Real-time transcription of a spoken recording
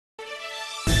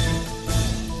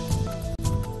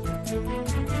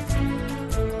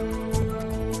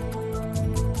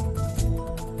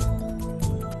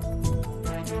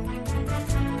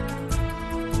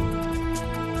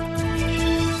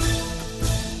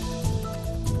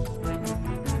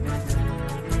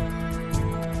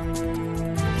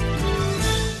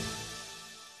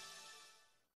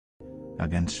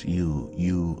Against you,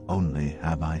 you only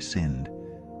have I sinned,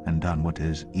 and done what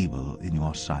is evil in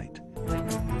your sight.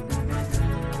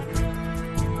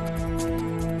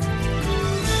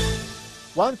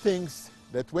 One thinks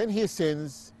that when he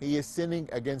sins, he is sinning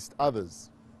against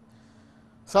others,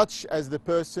 such as the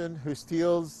person who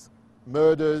steals,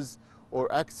 murders,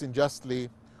 or acts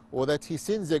unjustly, or that he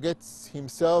sins against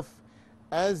himself,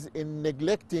 as in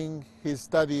neglecting his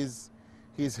studies,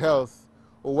 his health,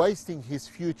 or wasting his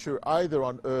future either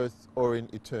on earth or in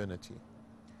eternity.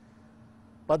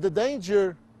 But the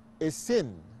danger is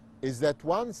sin, is that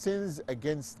one sins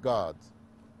against God.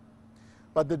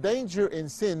 But the danger in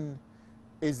sin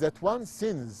is that one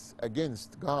sins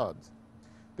against God.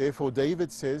 Therefore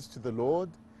David says to the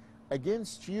Lord,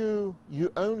 against you,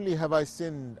 you only have I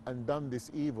sinned and done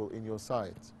this evil in your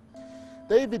sight.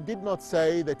 David did not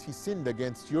say that he sinned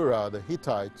against Uriah the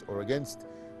Hittite or against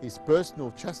his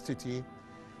personal chastity.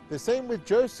 The same with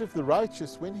Joseph the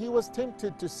righteous. When he was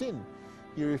tempted to sin,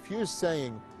 he refused,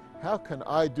 saying, how can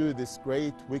I do this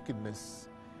great wickedness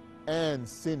and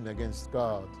sin against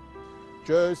God?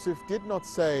 Joseph did not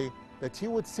say that he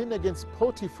would sin against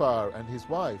Potiphar and his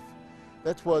wife.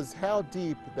 That was how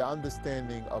deep the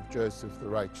understanding of Joseph the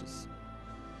righteous.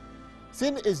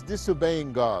 Sin is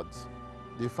disobeying God,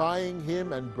 defying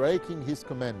him and breaking his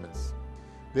commandments.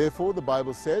 Therefore the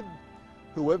Bible said,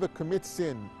 whoever commits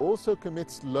sin also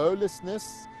commits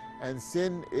lawlessness, and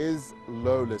sin is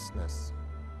lawlessness.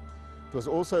 It was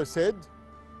also said,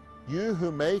 you who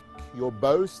make your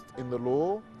boast in the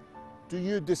law, do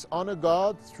you dishonor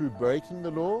God through breaking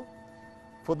the law?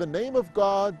 For the name of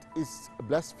God is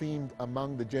blasphemed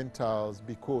among the Gentiles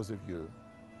because of you.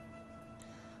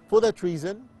 For that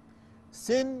reason,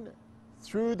 sin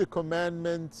through the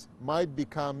commandment might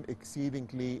become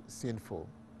exceedingly sinful.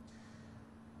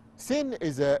 Sin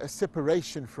is a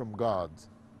separation from God,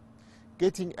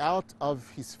 getting out of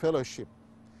his fellowship,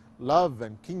 love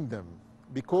and kingdom,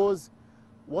 because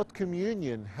what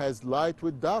communion has light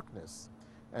with darkness,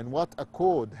 and what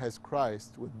accord has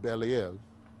Christ with Belial?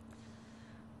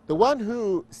 The one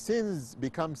who sins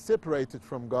becomes separated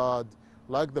from God,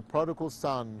 like the prodigal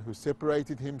son who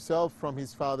separated himself from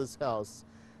his father's house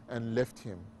and left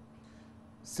him.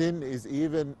 Sin is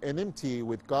even enmity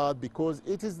with God because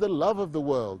it is the love of the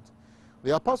world.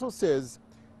 The apostle says,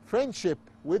 friendship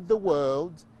with the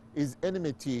world is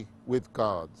enmity with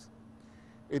God.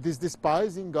 It is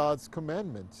despising God's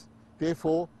commandment.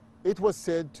 Therefore, it was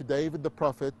said to David the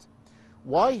prophet,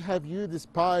 why have you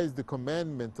despised the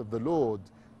commandment of the Lord,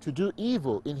 to do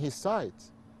evil in his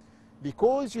sight?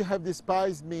 Because you have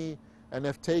despised me and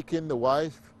have taken the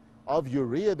wife of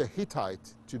Uriah the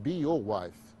Hittite to be your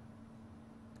wife.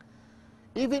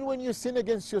 Even when you sin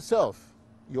against yourself,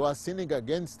 you are sinning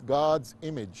against God's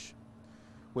image.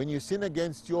 When you sin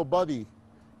against your body,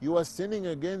 you are sinning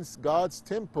against God's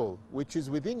temple, which is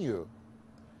within you.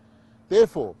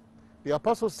 Therefore, the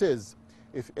apostle says,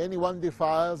 if anyone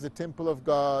defiles the temple of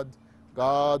God,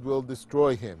 God will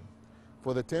destroy him.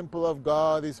 For the temple of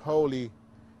God is holy,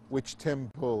 which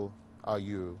temple are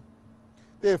you?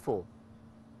 Therefore,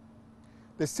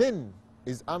 the sin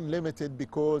is unlimited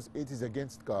because it is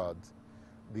against God,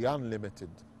 the unlimited.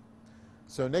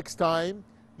 So next time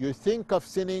you think of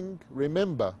sinning,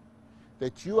 remember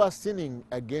that you are sinning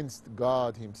against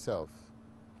God himself.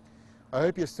 I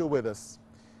hope you're still with us.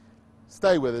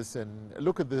 Stay with us and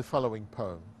look at the following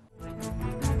poem.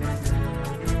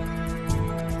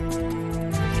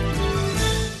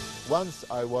 Once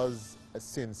I was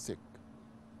sin sick.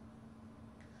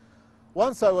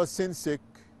 Once I was sin sick,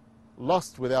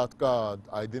 lost without God.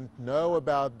 I didn't know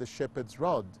about the shepherd's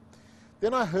rod.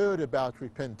 Then I heard about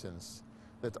repentance,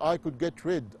 that I could get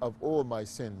rid of all my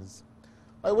sins.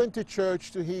 I went to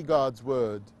church to hear God's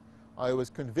word. I was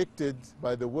convicted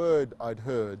by the word I'd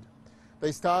heard.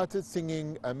 They started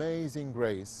singing Amazing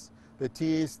Grace. The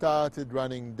tears started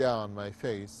running down my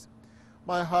face.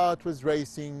 My heart was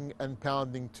racing and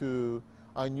pounding too.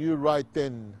 I knew right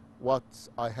then what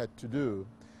I had to do.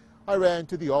 I ran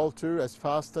to the altar as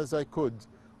fast as I could.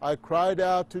 I cried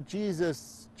out to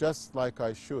Jesus just like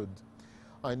I should.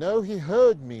 I know he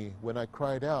heard me when I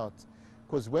cried out,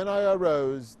 'cause when I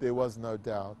arose there was no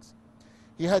doubt.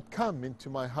 He had come into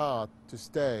my heart to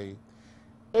stay.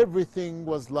 Everything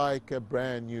was like a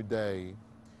brand new day.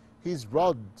 His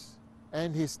rod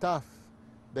and his staff,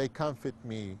 they comfort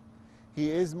me. He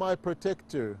is my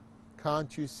protector,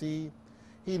 can't you see?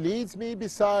 He leads me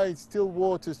beside still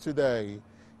waters today.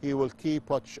 He will keep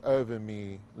watch over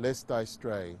me, lest I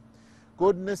stray.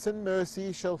 Goodness and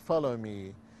mercy shall follow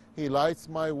me. He lights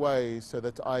my way so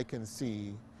that I can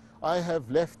see. I have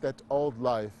left that old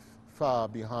life far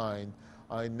behind.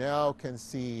 I now can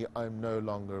see I'm no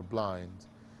longer blind.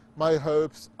 My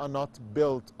hopes are not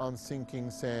built on sinking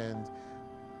sand,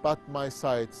 but my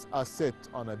sights are set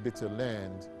on a bitter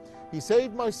land. He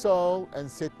saved my soul and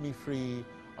set me free.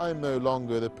 I'm no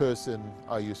longer the person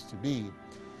I used to be.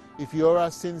 If you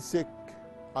are sin sick,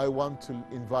 I want to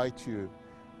invite you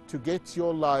to get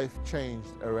your life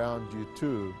changed around you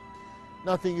too.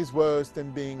 Nothing is worse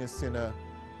than being a sinner,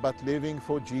 but living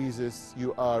for Jesus,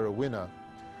 you are a winner.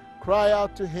 Cry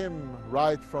out to him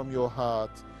right from your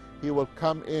heart. He will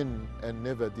come in and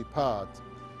never depart.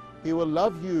 He will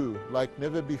love you like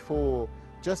never before,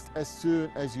 just as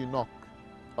soon as you knock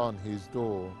on his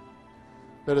door.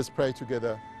 Let us pray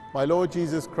together. My Lord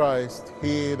Jesus Christ,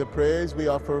 hear the prayers we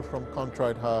offer from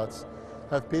contrite hearts.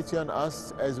 Have pity on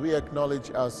us as we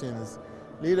acknowledge our sins.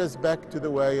 Lead us back to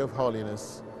the way of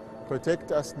holiness.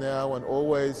 Protect us now and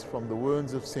always from the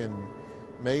wounds of sin.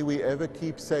 May we ever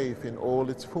keep safe in all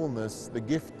its fullness the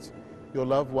gift your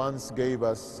loved ones gave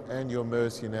us, and your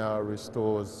mercy now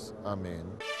restores. Amen.